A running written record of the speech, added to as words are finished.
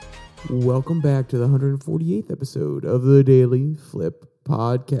Welcome back to the 148th episode of the Daily Flip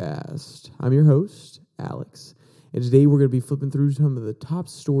podcast. I'm your host, Alex, and today we're going to be flipping through some of the top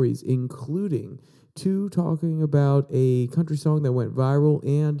stories, including two talking about a country song that went viral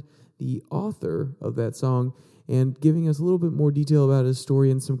and the author of that song, and giving us a little bit more detail about his story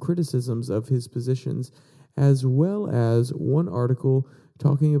and some criticisms of his positions, as well as one article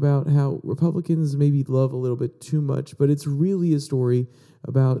talking about how Republicans maybe love a little bit too much, but it's really a story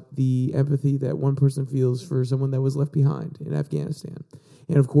about the empathy that one person feels for someone that was left behind in Afghanistan.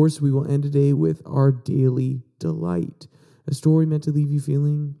 And of course, we will end today with our Daily Delight, a story meant to leave you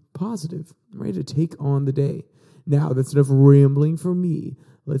feeling positive, ready to take on the day. Now, that's enough rambling for me.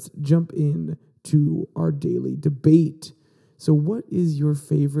 Let's jump in to our daily debate. So what is your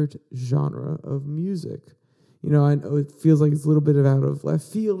favorite genre of music? You know, I know it feels like it's a little bit out of left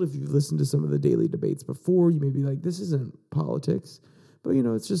field. If you've listened to some of the daily debates before, you may be like, this isn't politics. But, you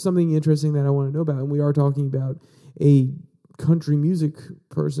know, it's just something interesting that I want to know about. And we are talking about a country music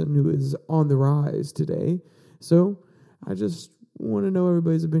person who is on the rise today. So I just want to know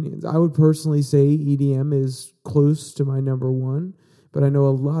everybody's opinions. I would personally say EDM is close to my number one. But I know a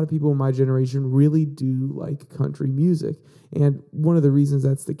lot of people in my generation really do like country music. And one of the reasons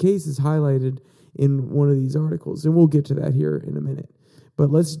that's the case is highlighted in one of these articles. And we'll get to that here in a minute. But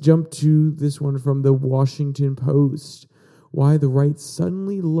let's jump to this one from the Washington Post. Why the right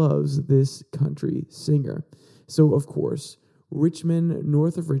suddenly loves this country singer. So, of course, Richmond,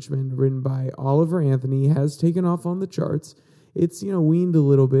 North of Richmond, written by Oliver Anthony, has taken off on the charts. It's, weaned a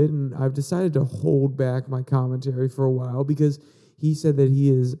little bit, and I've decided to hold back my commentary for a while because he said that he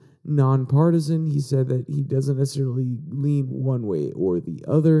is nonpartisan. He said that he doesn't necessarily lean one way or the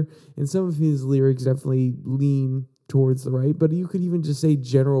other, and some of his lyrics definitely lean towards the right, but you could even just say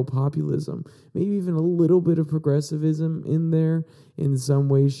general populism, maybe even a little bit of progressivism in there in some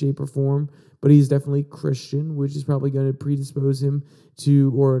way, shape, or form. But he's definitely Christian, which is probably going to predispose him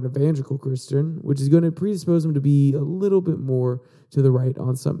to, or an evangelical Christian, which is going to predispose him to be a little bit more to the right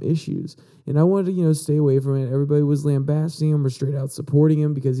on some issues. And I wanted to, stay away from it. Everybody was lambasting him or straight out supporting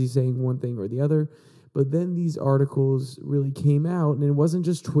him because he's saying one thing or the other. But then these articles really came out, and it wasn't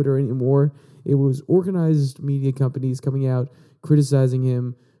just Twitter anymore. It was organized media companies coming out, criticizing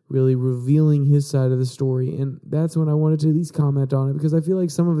him, really revealing his side of the story. And that's when I wanted to at least comment on it, because I feel like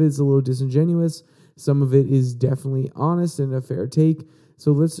some of it's a little disingenuous. Some of it is definitely honest and a fair take.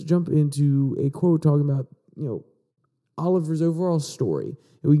 So let's jump into a quote talking about, Oliver's overall story.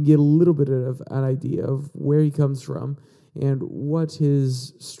 And we can get a little bit of an idea of where he comes from and what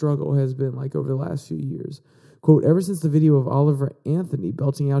his struggle has been like over the last few years. Quote, ever since the video of Oliver Anthony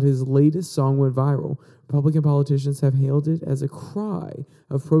belting out his latest song went viral, Republican politicians have hailed it as a cry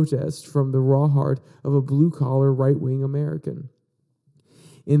of protest from the raw heart of a blue-collar right-wing American.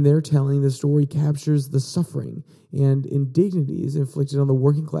 In their telling, the story captures the suffering and indignities inflicted on the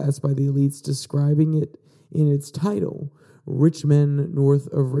working class by the elites, describing it in its title, Richmond, North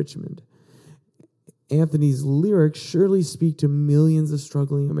of Richmond. Anthony's lyrics surely speak to millions of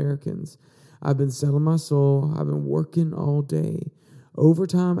struggling Americans. I've been selling my soul. I've been working all day.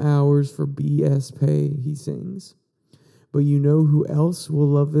 Overtime hours for BS pay, he sings. But you know who else will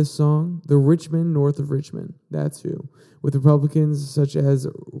love this song? The Richmond, North of Richmond. That's who. With Republicans such as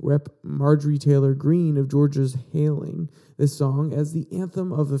Rep. Marjorie Taylor Greene of Georgia's hailing this song as the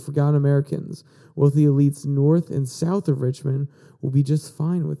anthem of the forgotten Americans, while the elites north and south of Richmond will be just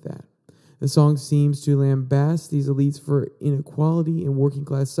fine with that. The song seems to lambast these elites for inequality and working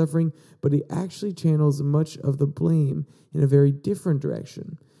class suffering, but it actually channels much of the blame in a very different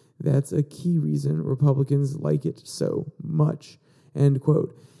direction. That's a key reason Republicans like it so much. End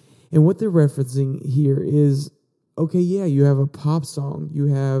quote. And what they're referencing here is, okay, yeah, you have a pop song. You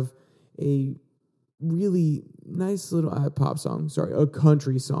have a really nice little a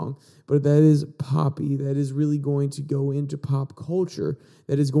country song, but that is poppy, that is really going to go into pop culture,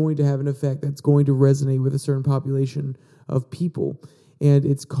 that is going to have an effect, that's going to resonate with a certain population of people. And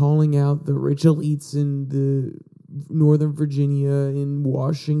it's calling out the rich elites in the Northern Virginia, in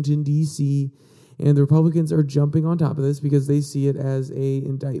Washington, D.C., and the Republicans are jumping on top of this because they see it as a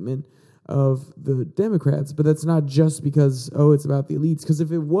indictment of the Democrats. But that's not just because, it's about the elites, because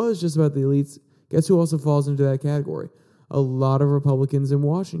if it was just about the elites, guess who also falls into that category? A lot of Republicans in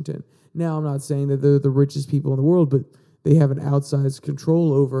Washington. Now, I'm not saying that they're the richest people in the world, but they have an outsized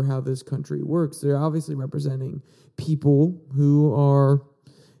control over how this country works. They're obviously representing people who are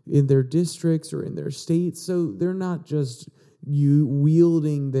in their districts or in their states, so they're not just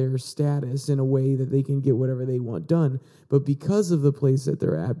wielding their status in a way that they can get whatever they want done, but because of the place that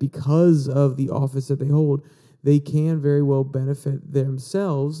they're at, because of the office that they hold, they can very well benefit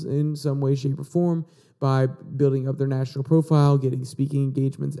themselves in some way, shape, or form by building up their national profile, getting speaking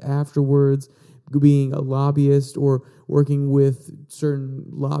engagements afterwards, being a lobbyist, or working with certain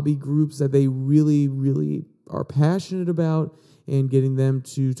lobby groups that they really, really are passionate about, and getting them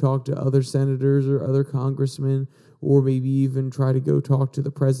to talk to other senators or other congressmen, or maybe even try to go talk to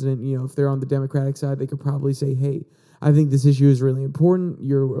the president. If they're on the Democratic side, they could probably say, hey, I think this issue is really important.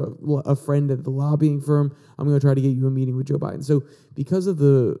 You're a friend at the lobbying firm. I'm going to try to get you a meeting with Joe Biden. So because of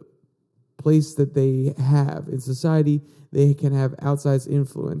the place that they have in society, they can have outsized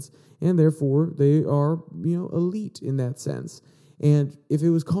influence, and therefore they are, elite in that sense. And if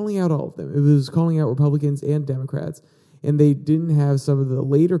it was calling out all of them, if it was calling out Republicans and Democrats, and they didn't have some of the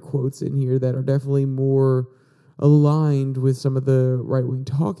later quotes in here that are definitely more aligned with some of the right-wing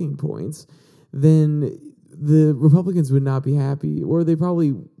talking points, then the Republicans would not be happy, or they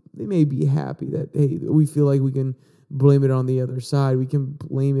may be happy that, hey, we feel like we can blame it on the other side. We can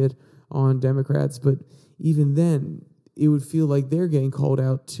blame it on Democrats. But even then, it would feel like they're getting called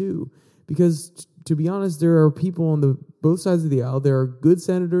out too. Because to be honest, there are people on both sides of the aisle. There are good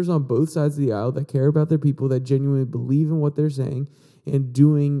senators on both sides of the aisle that care about their people, that genuinely believe in what they're saying and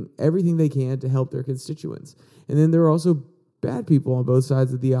doing everything they can to help their constituents. And then there are also bad people on both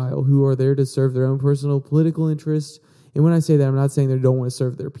sides of the aisle who are there to serve their own personal political interests. And when I say that, I'm not saying they don't want to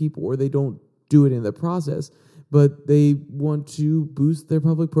serve their people or they don't do it in the process, but they want to boost their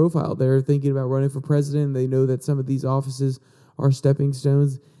public profile. They're thinking about running for president. They know that some of these offices are stepping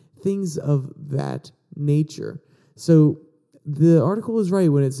stones, things of that nature. So the article is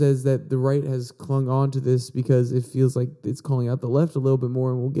right when it says that the right has clung on to this because it feels like it's calling out the left a little bit more,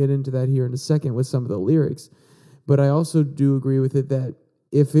 and we'll get into that here in a second with some of the lyrics. But I also do agree with it that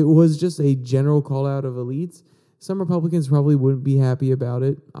if it was just a general call out of elites, some Republicans probably wouldn't be happy about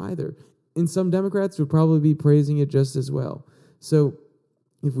it either. And some Democrats would probably be praising it just as well. So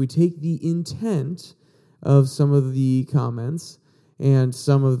if we take the intent of some of the comments and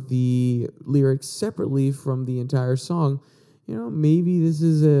some of the lyrics separately from the entire song, maybe this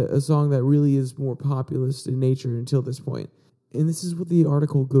is a song that really is more populist in nature until this point. And this is what the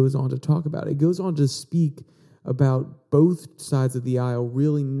article goes on to talk about. It goes on to speak about both sides of the aisle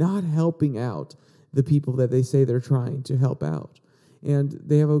really not helping out the people that they say they're trying to help out. And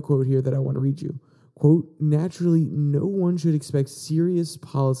they have a quote here that I want to read you. Quote, naturally, no one should expect serious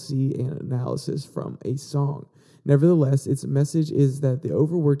policy and analysis from a song. Nevertheless, its message is that the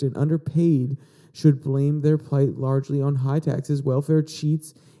overworked and underpaid should blame their plight largely on high taxes, welfare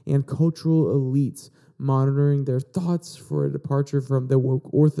cheats, and cultural elites, monitoring their thoughts for a departure from the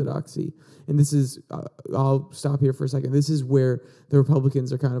woke orthodoxy. And this is, I'll stop here for a second. This is where the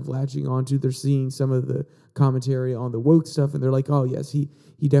Republicans are kind of latching onto. They're seeing some of the commentary on the woke stuff, and they're like, oh, yes, he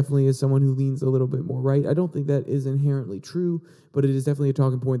definitely is someone who leans a little bit more right. I don't think that is inherently true, but it is definitely a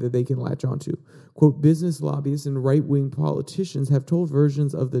talking point that they can latch onto. Quote, business lobbyists and right-wing politicians have told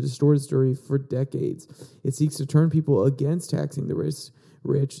versions of the distorted story for decades. It seeks to turn people against taxing the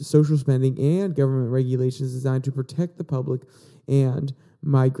rich, social spending, and government regulations designed to protect the public and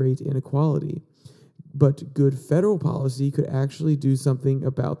migrate inequality. But good federal policy could actually do something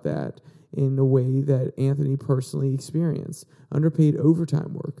about that in a way that Anthony personally experienced. Underpaid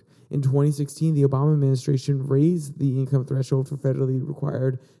overtime work. In 2016, the Obama administration raised the income threshold for federally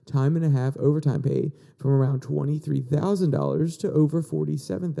required time and a half overtime pay from around $23,000 to over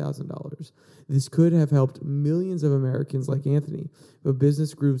 $47,000. This could have helped millions of Americans like Anthony, but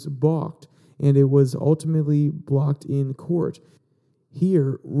business groups balked, and it was ultimately blocked in court.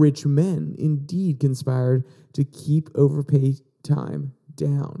 Here, rich men indeed conspired to keep overpaid time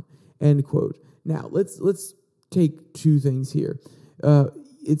down. End quote. Now, let's take two things here.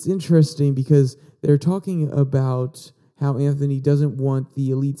 It's interesting because they're talking about how Anthony doesn't want the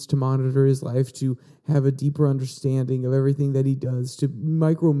elites to monitor his life, to have a deeper understanding of everything that he does, to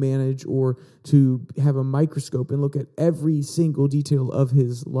micromanage or to have a microscope and look at every single detail of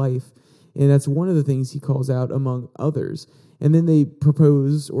his life. And that's one of the things he calls out among others. And then they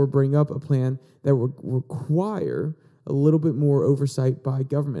propose or bring up a plan that would require a little bit more oversight by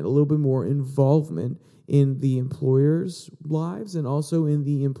government, a little bit more involvement in the employers' lives and also in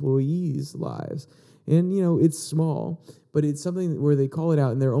the employees' lives. And, it's small, but it's something where they call it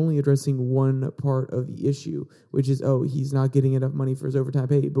out and they're only addressing one part of the issue, which is, he's not getting enough money for his overtime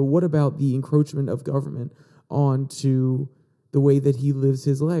pay. But what about the encroachment of government onto the way that he lives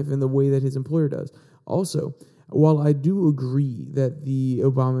his life and the way that his employer does? Also, while I do agree that the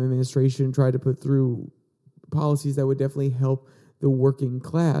Obama administration tried to put through policies that would definitely help the working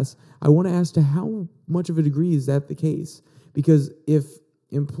class, I want to ask to how much of a degree is that the case? Because if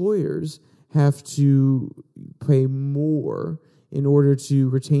employers have to pay more in order to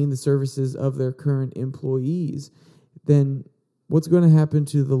retain the services of their current employees, then what's going to happen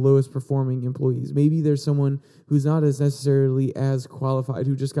to the lowest performing employees? Maybe there's someone who's not as necessarily as qualified,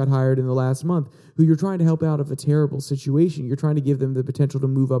 who just got hired in the last month, who you're trying to help out of a terrible situation. You're trying to give them the potential to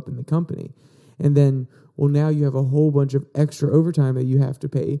move up in the company. And then, well, now you have a whole bunch of extra overtime that you have to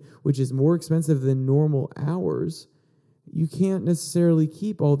pay, which is more expensive than normal hours. You can't necessarily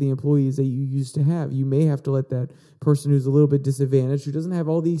keep all the employees that you used to have. You may have to let that person who's a little bit disadvantaged, who doesn't have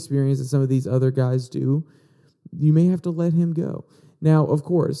all the experience that some of these other guys do, you may have to let him go. Now, of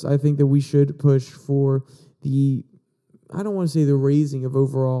course, I think that we should push for I don't want to say the raising of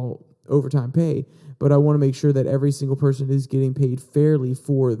overall overtime pay, but I want to make sure that every single person is getting paid fairly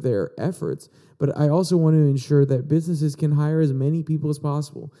for their efforts. But I also want to ensure that businesses can hire as many people as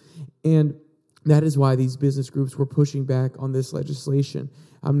possible. And that is why these business groups were pushing back on this legislation.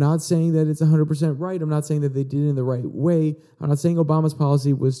 I'm not saying that it's 100% right. I'm not saying that they did it in the right way. I'm not saying Obama's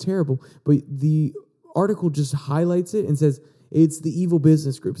policy was terrible, but the article just highlights it and says it's the evil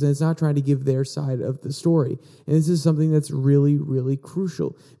business groups, and it's not trying to give their side of the story. And this is something that's really, really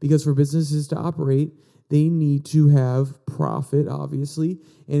crucial, because for businesses to operate, they need to have profit, obviously.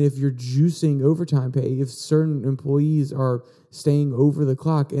 And if you're juicing overtime pay, if certain employees are staying over the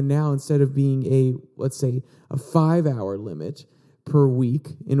clock, and now instead of being let's say a 5-hour limit per week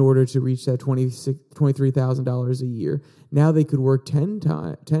in order to reach that $23,000 a year, now they could work 10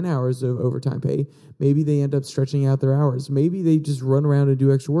 hours of overtime pay. Maybe they end up stretching out their hours. Maybe they just run around and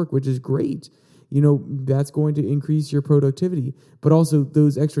do extra work, which is great. That's going to increase your productivity. But also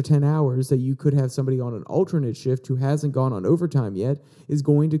those extra 10 hours that you could have somebody on an alternate shift who hasn't gone on overtime yet is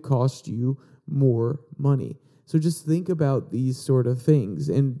going to cost you more money. So just think about these sort of things,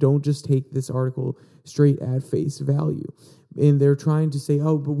 and don't just take this article straight at face value. And they're trying to say,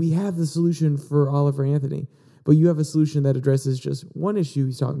 oh, but we have the solution for Oliver Anthony. But you have a solution that addresses just one issue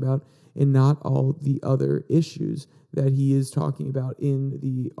he's talking about and not all the other issues that he is talking about in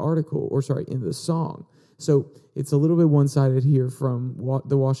the article, in the song. So it's a little bit one-sided here from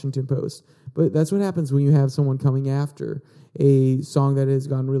the Washington Post. But that's what happens when you have someone coming after a song that has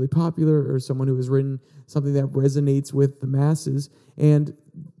gone really popular, or someone who has written something that resonates with the masses. And,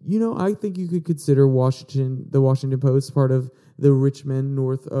 I think you could consider the Washington Post part of the Richmond,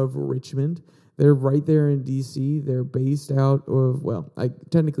 north of Richmond. They're right there in D.C. They're based out of, I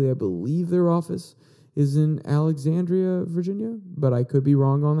believe their office is in Alexandria, Virginia, but I could be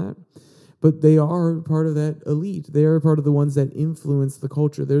wrong on that. But they are part of that elite. They are part of the ones that influence the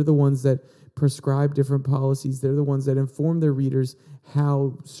culture. They're the ones that prescribe different policies. They're the ones that inform their readers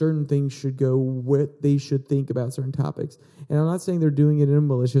how certain things should go, what they should think about certain topics. And I'm not saying they're doing it in a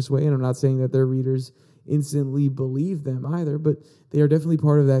malicious way, and I'm not saying that their readers instantly believe them either, but they are definitely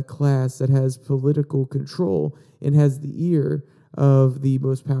part of that class that has political control and has the ear of the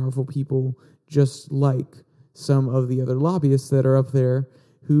most powerful people, just like some of the other lobbyists that are up there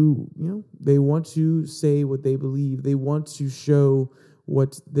who, they want to say what they believe. They want to show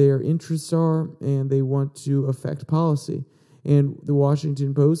what their interests are, and they want to affect policy. And the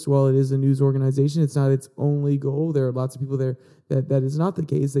Washington Post, while it is a news organization, it's not its only goal. There are lots of people there that is not the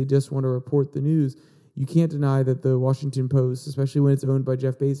case. They just want to report the news. You can't deny that the Washington Post, especially when it's owned by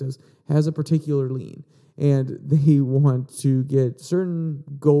Jeff Bezos, has a particular lean, and they want to get certain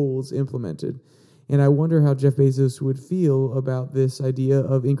goals implemented. And I wonder how Jeff Bezos would feel about this idea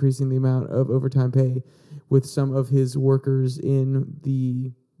of increasing the amount of overtime pay with some of his workers in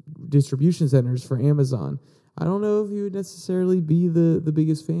the distribution centers for Amazon. I don't know if he would necessarily be the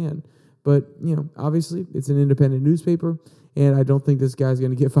biggest fan, but, obviously it's an independent newspaper, and I don't think this guy's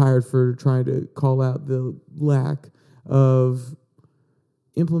going to get fired for trying to call out the lack of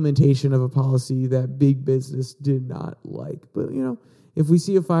implementation of a policy that big business did not like. But, if we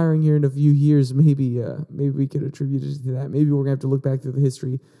see a firing here in a few years, maybe we could attribute it to that. Maybe we're going to have to look back through the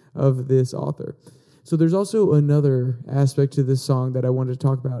history of this author. So there's also another aspect to this song that I wanted to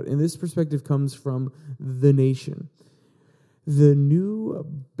talk about, and this perspective comes from The Nation. The new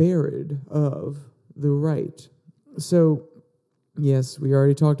Barrett of the right. So, yes, we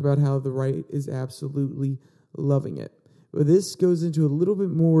already talked about how the right is absolutely loving it. But this goes into a little bit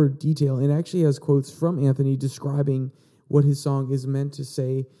more detail and actually has quotes from Anthony describing what his song is meant to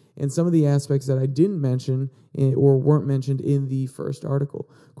say, and some of the aspects that I didn't mention or weren't mentioned in the first article.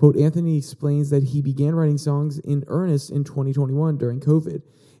 Quote, Anthony explains that he began writing songs in earnest in 2021 during COVID,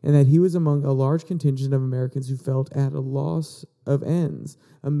 and that he was among a large contingent of Americans who felt at a loss of ends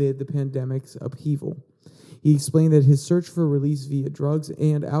amid the pandemic's upheaval. He explained that his search for release via drugs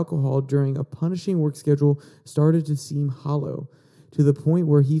and alcohol during a punishing work schedule started to seem hollow. to the point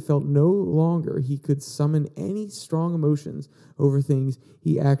where he felt no longer he could summon any strong emotions over things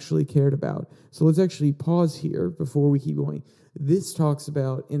he actually cared about. So let's actually pause here before we keep going. This talks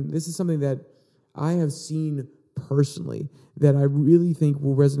about, and this is something that I have seen personally that I really think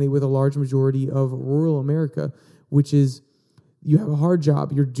will resonate with a large majority of rural America, which is you have a hard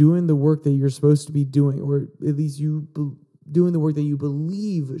job. You're doing the work that you're supposed to be doing, or at least doing the work that you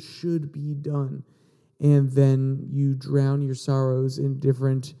believe should be done. And then you drown your sorrows in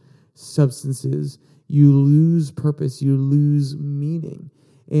different substances. You lose purpose. You lose meaning.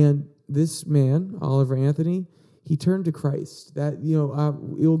 And this man, Oliver Anthony, he turned to Christ. That,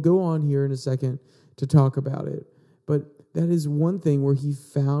 it'll go on here in a second to talk about it. But that is one thing where he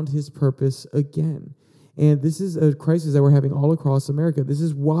found his purpose again. And this is a crisis that we're having all across America. This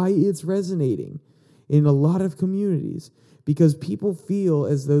is why it's resonating in a lot of communities, because people feel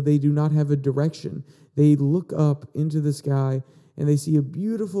as though they do not have a direction. They look up into the sky and they see a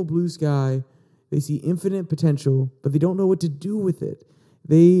beautiful blue sky. They see infinite potential, but they don't know what to do with it.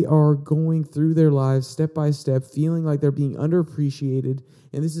 They are going through their lives step by step, feeling like they're being underappreciated.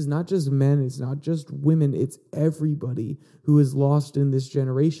 And this is not just men, it's not just women, it's everybody who is lost in this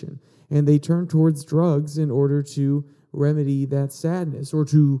generation. And they turn towards drugs in order to remedy that sadness, or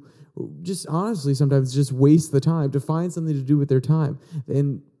to just honestly sometimes just waste the time, to find something to do with their time.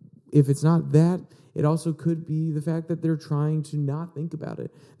 And if it's not that, it also could be the fact that they're trying to not think about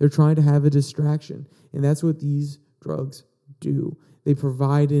it. They're trying to have a distraction. And that's what these drugs do. They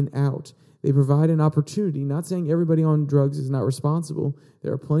provide an out. They provide an opportunity. Not saying everybody on drugs is not responsible.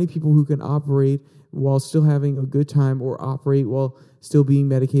 There are plenty of people who can operate while still having a good time, or operate while still being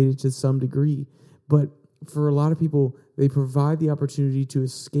medicated to some degree. But for a lot of people, they provide the opportunity to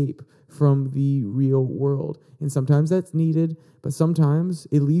escape from the real world. And sometimes that's needed, but sometimes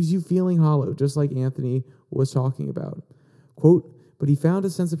it leaves you feeling hollow, just like Anthony was talking about. Quote, but he found a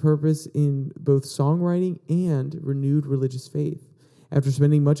sense of purpose in both songwriting and renewed religious faith. After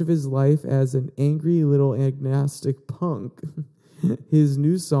spending much of his life as an angry little agnostic punk, his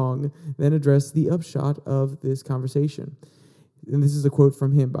new song then addressed the upshot of this conversation. And this is a quote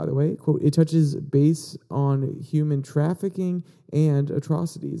from him, by the way. Quote, it touches base on human trafficking and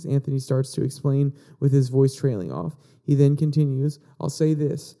atrocities. Anthony starts to explain with his voice trailing off. He then continues, I'll say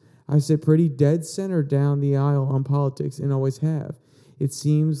this. I sit pretty dead center down the aisle on politics and always have. It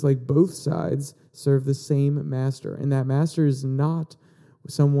seems like both sides serve the same master, and that master is not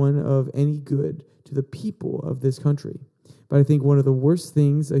someone of any good to the people of this country. But I think one of the worst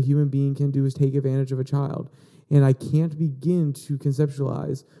things a human being can do is take advantage of a child. And I can't begin to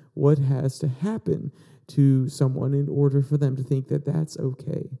conceptualize what has to happen to someone in order for them to think that that's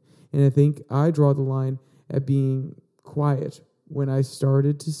okay. And I think I draw the line at being quiet when I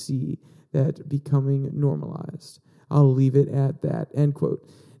started to see that becoming normalized. I'll leave it at that, end quote.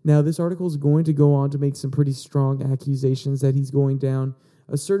 Now, this article is going to go on to make some pretty strong accusations that he's going down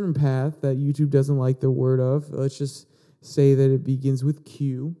a certain path that YouTube doesn't like the word of. Let's just say that it begins with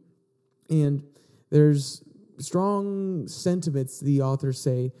Q. And there's strong sentiments, the authors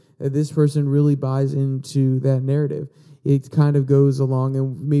say, that this person really buys into that narrative. It kind of goes along,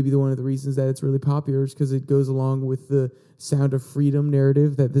 and maybe one of the reasons that it's really popular is because it goes along with the Sound of Freedom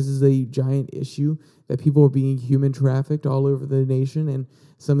narrative, that this is a giant issue, that people are being human trafficked all over the nation, and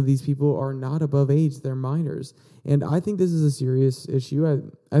some of these people are not above age, they're minors. And I think this is a serious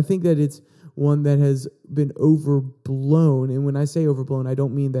issue. I think that it's one that has been overblown, and when I say overblown, I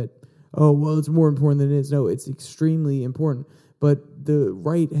don't mean that, oh, well, it's more important than it is. No, it's extremely important. But the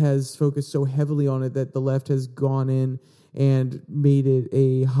right has focused so heavily on it that the left has gone in and made it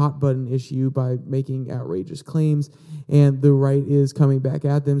a hot button issue by making outrageous claims. And the right is coming back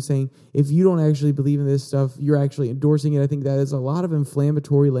at them saying, if you don't actually believe in this stuff, you're actually endorsing it. I think that is a lot of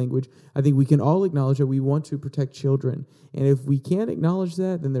inflammatory language. I think we can all acknowledge that we want to protect children. And if we can't acknowledge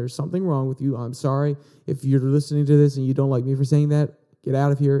that, then there's something wrong with you. I'm sorry if you're listening to this and you don't like me for saying that. Get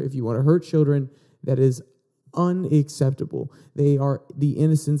out of here. If you want to hurt children, that is unacceptable. They are the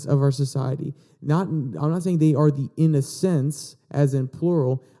innocence of our society. I'm not saying they are the innocents as in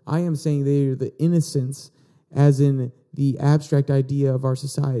plural. I am saying they are the innocence as in the abstract idea of our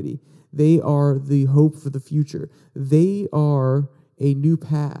society. They are the hope for the future. They are a new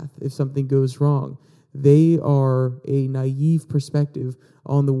path if something goes wrong. They are a naive perspective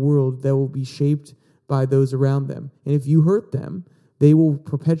on the world that will be shaped by those around them. And if you hurt them they will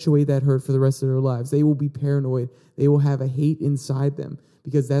perpetuate that hurt for the rest of their lives. They will be paranoid. They will have a hate inside them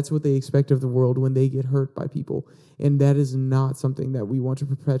because that's what they expect of the world when they get hurt by people. And that is not something that we want to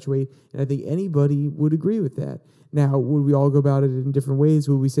perpetuate. And I think anybody would agree with that. Now, would we all go about it in different ways?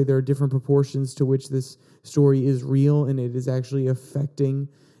 Would we say there are different proportions to which this story is real and it is actually affecting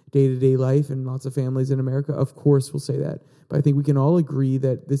day-to-day life and lots of families in America? Of course, we'll say that. But I think we can all agree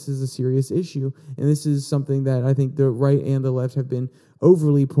that this is a serious issue, and this is something that I think the right and the left have been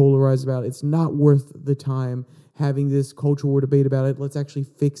overly polarized about. It's not worth the time having this cultural war debate about it. Let's actually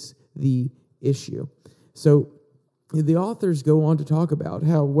fix the issue. So the authors go on to talk about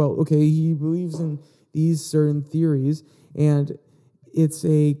how, well, okay, he believes in these certain theories, and it's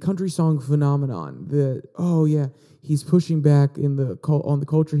a country song phenomenon that, oh yeah, he's pushing back on the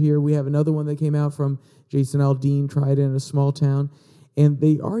culture here. We have another one that came out from Jason Aldean, tried in a small town, and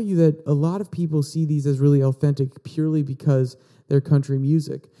they argue that a lot of people see these as really authentic purely because they're country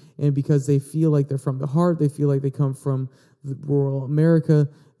music and because they feel like they're from the heart. They feel like they come from rural America.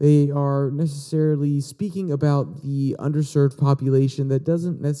 They are necessarily speaking about the underserved population that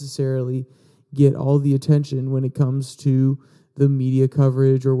doesn't necessarily get all the attention when it comes to the media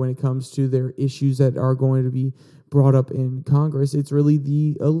coverage or when it comes to their issues that are going to be brought up in Congress. It's really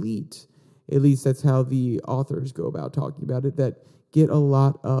the elite. At least that's how the authors go about talking about it, that get a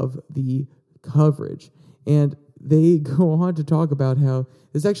lot of the coverage. And they go on to talk about how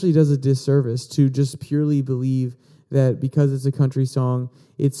this actually does a disservice to just purely believe that because it's a country song,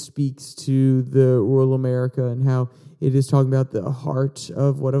 it speaks to the rural America and how it is talking about the heart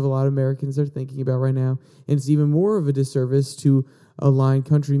of what a lot of Americans are thinking about right now. And it's even more of a disservice to align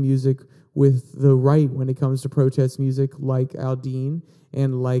country music with the right when it comes to protest music like Aldean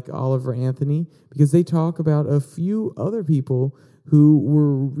and like Oliver Anthony, because they talk about a few other people who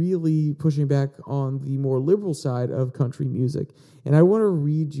were really pushing back on the more liberal side of country music. And I want to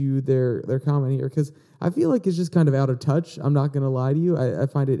read you their comment here because I feel like it's just kind of out of touch. I'm not going to lie to you. I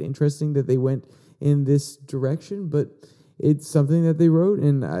find it interesting that they went in this direction, but it's something that they wrote,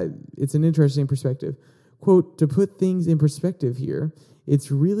 and it's an interesting perspective. Quote, to put things in perspective here,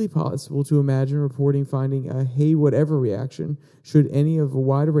 it's really possible to imagine reporting finding a hey whatever reaction should any of a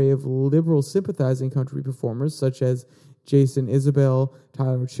wide array of liberal sympathizing country performers such as Jason Isbell,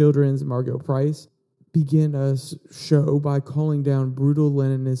 Tyler Childers, Margot Price begin a show by calling down brutal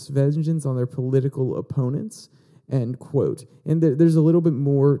Leninist vengeance on their political opponents, end quote. And there's a little bit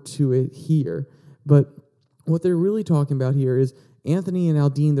more to it here, but what they're really talking about here is Anthony and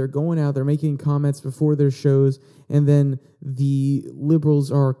Aldean, they're going out, they're making comments before their shows, and then the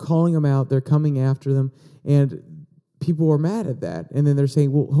liberals are calling them out, they're coming after them, and people are mad at that. And then they're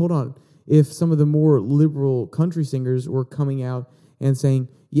saying, well, hold on, if some of the more liberal country singers were coming out and saying,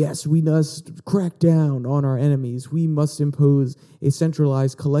 yes, we must crack down on our enemies, we must impose a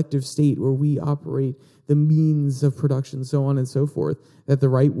centralized collective state where we operate the means of production, so on and so forth, that the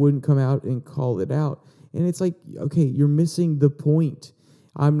right wouldn't come out and call it out. And it's like, okay, you're missing the point.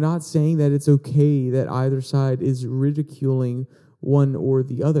 I'm not saying that it's okay that either side is ridiculing one or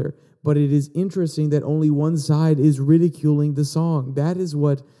the other, but it is interesting that only one side is ridiculing the song. That is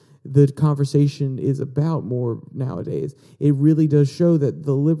what the conversation is about more nowadays. It really does show that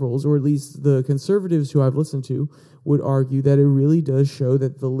the liberals, or at least the conservatives who I've listened to, would argue that it really does show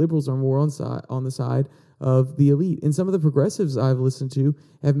that the liberals are more on the side of the elite. And some of the progressives I've listened to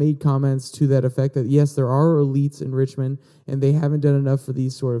have made comments to that effect that, yes, there are elites in Richmond, and they haven't done enough for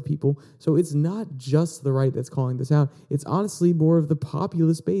these sort of people. So it's not just the right that's calling this out. It's honestly more of the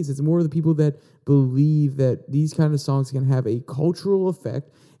populist base. It's more of the people that believe that these kind of songs can have a cultural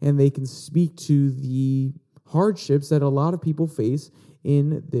effect, and they can speak to the hardships that a lot of people face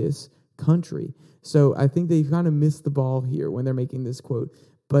in this country. So I think they've kind of missed the ball here when they're making this quote.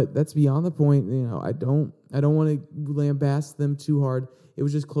 But that's beyond the point. You know, I don't want to lambast them too hard. It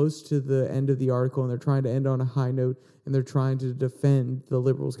was just close to the end of the article, and they're trying to end on a high note, and they're trying to defend the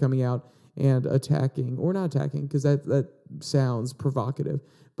liberals coming out and attacking, or not attacking, because that sounds provocative,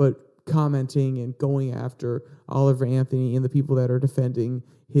 but commenting and going after Oliver Anthony and the people that are defending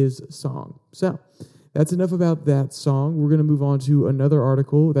his song. So that's enough about that song. We're going to move on to another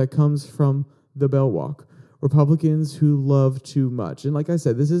article that comes from The Bell Walk. Republicans who love too much. And like I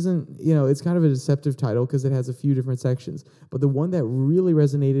said, this isn't, it's kind of a deceptive title because it has a few different sections. But the one that really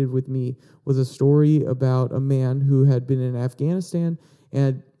resonated with me was a story about a man who had been in Afghanistan,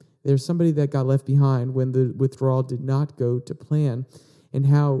 and there's somebody that got left behind when the withdrawal did not go to plan, and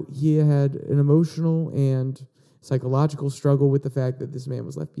how he had an emotional and psychological struggle with the fact that this man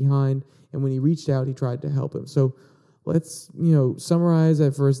was left behind. And when he reached out, he tried to help him. So let's, summarize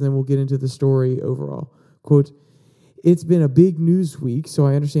at first, and then we'll get into the story overall. Quote, It's been a big news week, so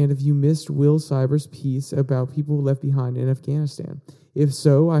I understand if you missed Will Cyber's piece about people left behind in Afghanistan. If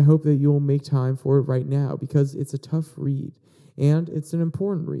so, I hope that you'll make time for it right now because it's a tough read, and it's an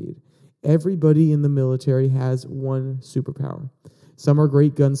important read. Everybody in the military has one superpower. Some are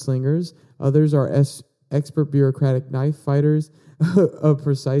great gunslingers, others are expert bureaucratic knife fighters, a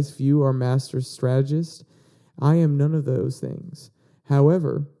precise few are master strategists. I am none of those things.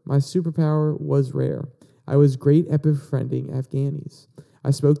 However, my superpower was rare. I was great at befriending Afghanis.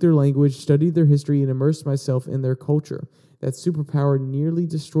 I spoke their language, studied their history, and immersed myself in their culture. That superpower nearly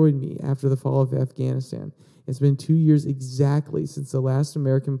destroyed me after the fall of Afghanistan. It's been 2 years exactly since the last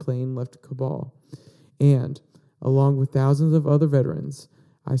American plane left Kabul. And, along with thousands of other veterans,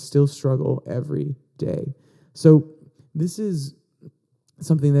 I still struggle every day. So, this is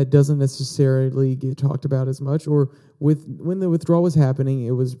something that doesn't necessarily get talked about as much, or when the withdrawal was happening,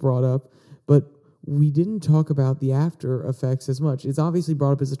 it was brought up, but we didn't talk about the after effects as much. It's obviously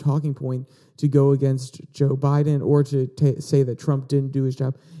brought up as a talking point to go against Joe Biden or to say that Trump didn't do his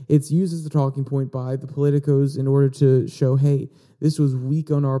job. It's used as a talking point by the politicos in order to show, hey, this was weak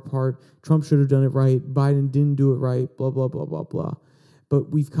on our part. Trump should have done it right. Biden didn't do it right, blah, blah, blah, blah, blah.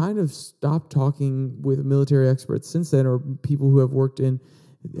 But we've kind of stopped talking with military experts since then, or people who have worked in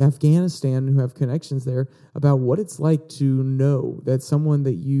Afghanistan who have connections there, about what it's like to know that someone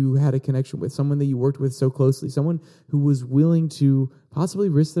that you had a connection with, someone that you worked with so closely, someone who was willing to possibly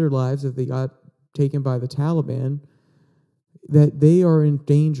risk their lives if they got taken by the Taliban, that they are in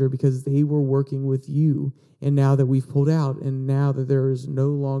danger because they were working with you. And now that we've pulled out, and now that there is no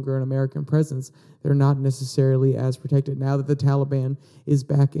longer an American presence, they're not necessarily as protected. Now that the Taliban is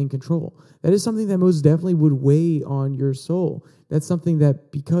back in control, that is something that most definitely would weigh on your soul. That's something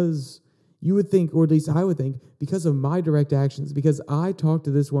that, because you would think, or at least I would think, because of my direct actions, because I talked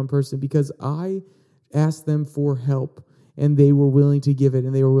to this one person, because I asked them for help, and they were willing to give it,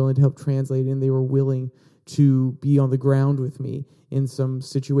 and they were willing to help translate, and they were willing to be on the ground with me in some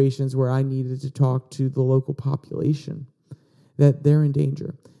situations where I needed to talk to the local population, that they're in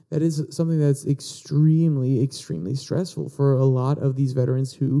danger. That is something that's extremely, extremely stressful for a lot of these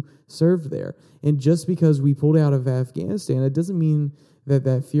veterans who served there. And just because we pulled out of Afghanistan, it doesn't mean that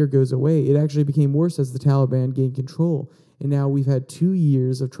that fear goes away. It actually became worse as the Taliban gained control. And now we've had 2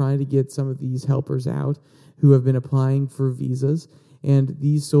 years of trying to get some of these helpers out who have been applying for visas. And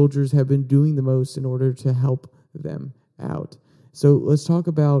these soldiers have been doing the most in order to help them out. So let's talk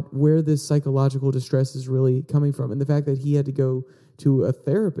about where this psychological distress is really coming from, and the fact that he had to go to a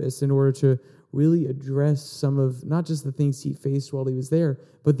therapist in order to really address some of not just the things he faced while he was there,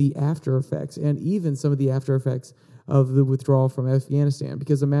 but the after effects, and even some of the after effects of the withdrawal from Afghanistan.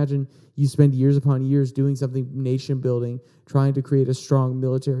 Because imagine you spend years upon years doing something nation building, trying to create a strong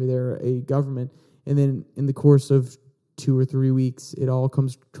military there, a government, and then in the course of 2 or 3 weeks, it all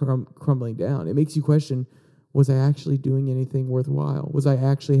comes crumbling down. It makes you question, was I actually doing anything worthwhile? Was I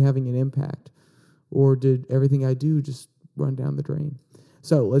actually having an impact? Or did everything I do just run down the drain?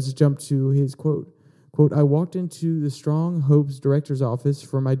 So let's jump to his quote. Quote, I walked into the Strong Hopes director's office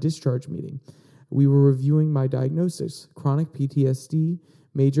for my discharge meeting. We were reviewing my diagnosis, chronic PTSD,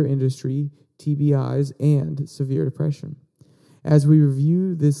 major industry, TBIs, and severe depression. As we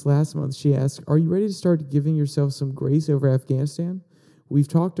review this last month, she asked, are you ready to start giving yourself some grace over Afghanistan? We've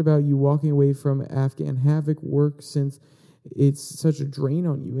talked about you walking away from Afghan havoc work since it's such a drain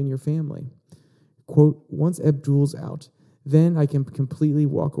on you and your family. Quote, once Abdul's out, then I can completely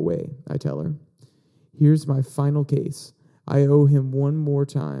walk away, I tell her. Here's my final case. I owe him one more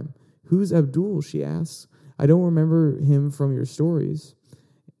time. Who's Abdul, she asks. I don't remember him from your stories.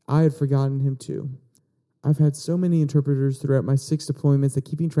 I had forgotten him too. I've had so many interpreters throughout my 6 deployments that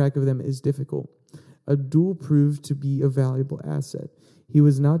keeping track of them is difficult. Abdul proved to be a valuable asset. He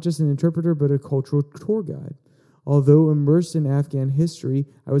was not just an interpreter, but a cultural tour guide. Although immersed in Afghan history,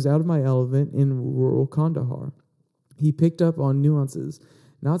 I was out of my element in rural Kandahar. He picked up on nuances,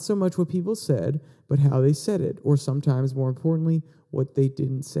 not so much what people said, but how they said it, or sometimes, more importantly, what they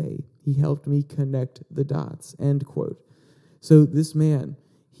didn't say. He helped me connect the dots, end quote. So this man,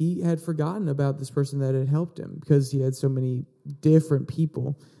 he had forgotten about this person that had helped him because he had so many different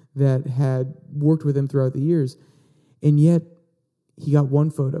people that had worked with him throughout the years. And yet, he got one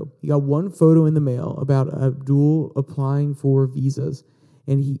photo. He got one photo in the mail about Abdul applying for visas.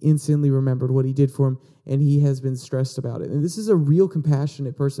 and he instantly remembered what he did for him, and he has been stressed about it. And this is a real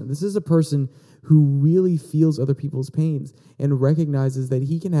compassionate person. This is a person who really feels other people's pains and recognizes that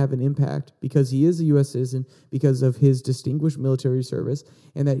he can have an impact because he is a U.S. citizen, because of his distinguished military service,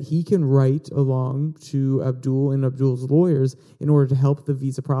 and that he can write along to Abdul and Abdul's lawyers in order to help the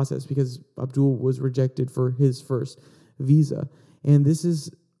visa process, because Abdul was rejected for his first visa. And this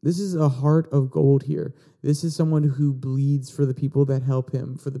is a heart of gold here. This is someone who bleeds for the people that help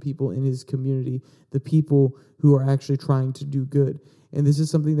him, for the people in his community, the people who are actually trying to do good. And this is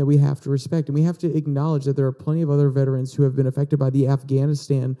something that we have to respect. And we have to acknowledge that there are plenty of other veterans who have been affected by the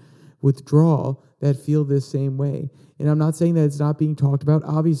Afghanistan withdrawal that feel this same way. And I'm not saying that it's not being talked about.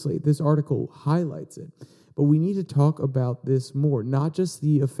 Obviously, this article highlights it. But we need to talk about this more, not just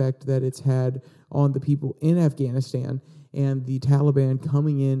the effect that it's had on the people in Afghanistan and the Taliban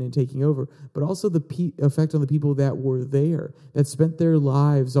coming in and taking over, but also the effect on the people that were there, that spent their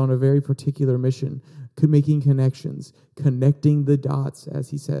lives on a very particular mission, making connections, connecting the dots, as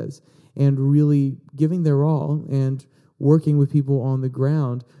he says, and really giving their all and working with people on the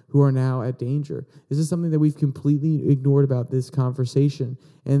ground who are now at danger. This is something that we've completely ignored about this conversation,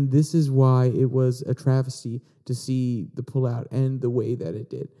 and this is why it was a travesty to see the pullout and the way that it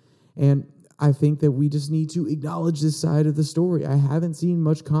did. And I think that we just need to acknowledge this side of the story. I haven't seen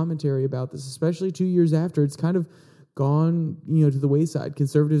much commentary about this, especially 2 years after. It's kind of gone, to the wayside.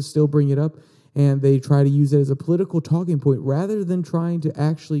 Conservatives still bring it up, and they try to use it as a political talking point rather than trying to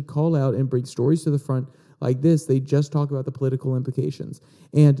actually call out and bring stories to the front like this. They just talk about the political implications.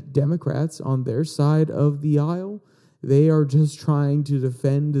 And Democrats on their side of the aisle, they are just trying to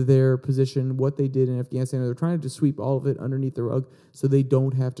defend their position, what they did in Afghanistan. They're trying to sweep all of it underneath the rug so they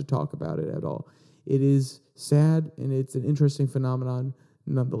don't have to talk about it at all. It is sad, and it's an interesting phenomenon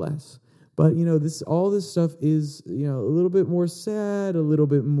nonetheless. But, all this stuff is, a little bit more sad, a little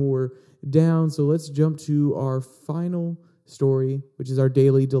bit more down. So let's jump to our final story, which is our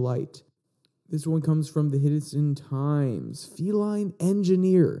daily delight. This one comes from the Hiddenston Times. Feline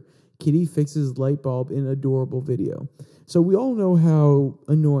engineer. Kitty fixes light bulb in adorable video. So we all know how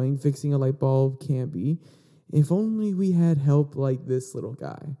annoying fixing a light bulb can be. If only we had help like this little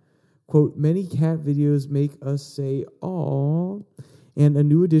guy. Quote, many cat videos make us say, "Aw." And a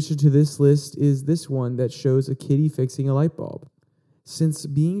new addition to this list is this one that shows a kitty fixing a light bulb. Since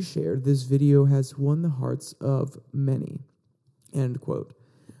being shared, this video has won the hearts of many. End quote.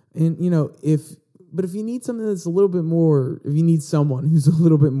 And, if you need something that's a little bit more, if you need someone who's a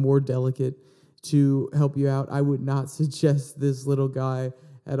little bit more delicate to help you out, I would not suggest this little guy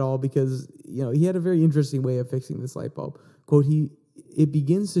at all, because, he had a very interesting way of fixing this light bulb. Quote, it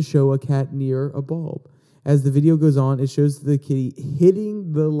begins to show a cat near a bulb. As the video goes on, it shows the kitty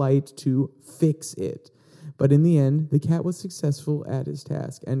hitting the light to fix it. But in the end, the cat was successful at his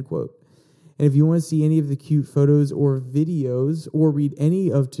task, end quote. And if you want to see any of the cute photos or videos or read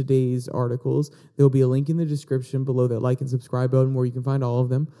any of today's articles, there will be a link in the description below that like and subscribe button where you can find all of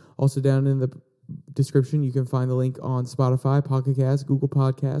them. Also down in the description, you can find the link on Spotify, Pocket Cast, Google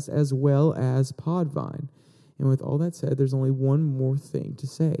Podcasts, as well as Podvine. And with all that said, there's only one more thing to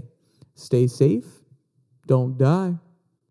say. Stay safe. Don't die.